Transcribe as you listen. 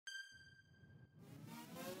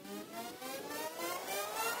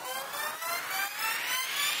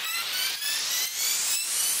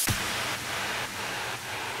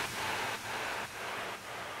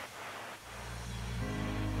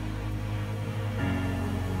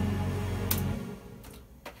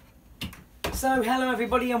So hello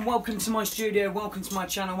everybody and welcome to my studio, welcome to my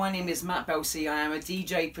channel. My name is Matt Belsey. I am a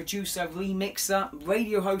DJ, producer, remixer,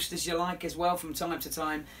 radio host as you like as well from time to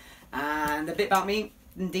time. And a bit about me,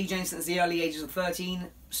 been DJing since the early ages of 13,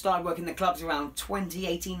 started working the clubs around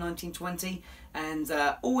 2018, 19, 20 and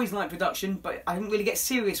always liked production, but I didn't really get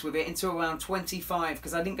serious with it until around 25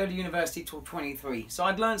 because I didn't go to university till 23. So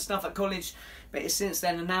I'd learned stuff at college, but it's since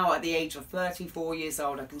then, and now at the age of 34 years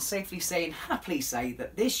old, I can safely say and happily say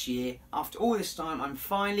that this year, after all this time, I'm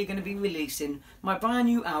finally going to be releasing my brand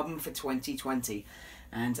new album for 2020.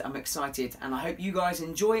 And I'm excited, and I hope you guys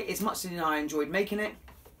enjoy it as much as I enjoyed making it.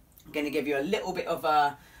 I'm going to give you a little bit of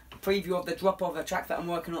a preview of the drop of a track that I'm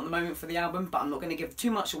working on at the moment for the album, but I'm not going to give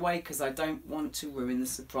too much away because I don't want to ruin the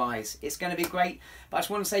surprise. It's going to be great, but I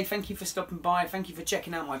just want to say thank you for stopping by, thank you for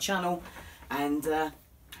checking out my channel, and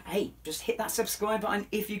hey, just hit that subscribe button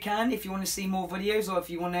if you can, if you want to see more videos or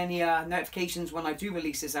if you want any notifications when I do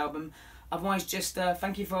release this album. Otherwise, just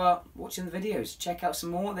thank you for watching the videos. Check out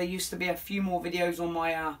some more. There used to be a few more videos on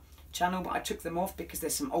my channel, but I took them off because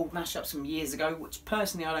there's some old mashups from years ago, which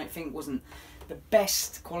personally I don't think wasn't the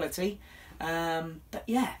best quality. But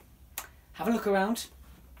yeah, have a look around,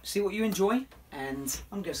 see what you enjoy, and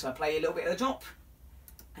I'm just going to play a little bit of the drop,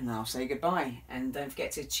 and then I'll say goodbye. And don't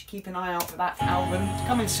forget to keep an eye out for that album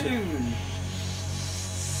coming soon.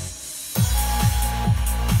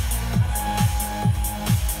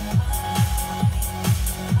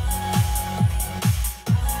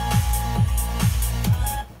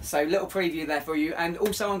 So little preview there for you, and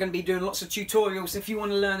also I'm going to be doing lots of tutorials. If you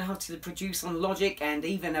want to learn how to produce on Logic and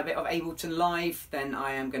even a bit of Ableton Live, then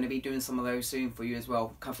I am going to be doing some of those soon for you as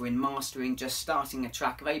well, covering mastering, just starting a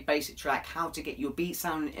track, a very basic track, how to get your beat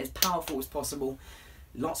sounding as powerful as possible.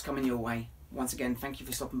 Lots coming your way. Once again, thank you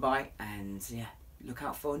for stopping by, and yeah, look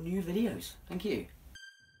out for new videos. Thank you.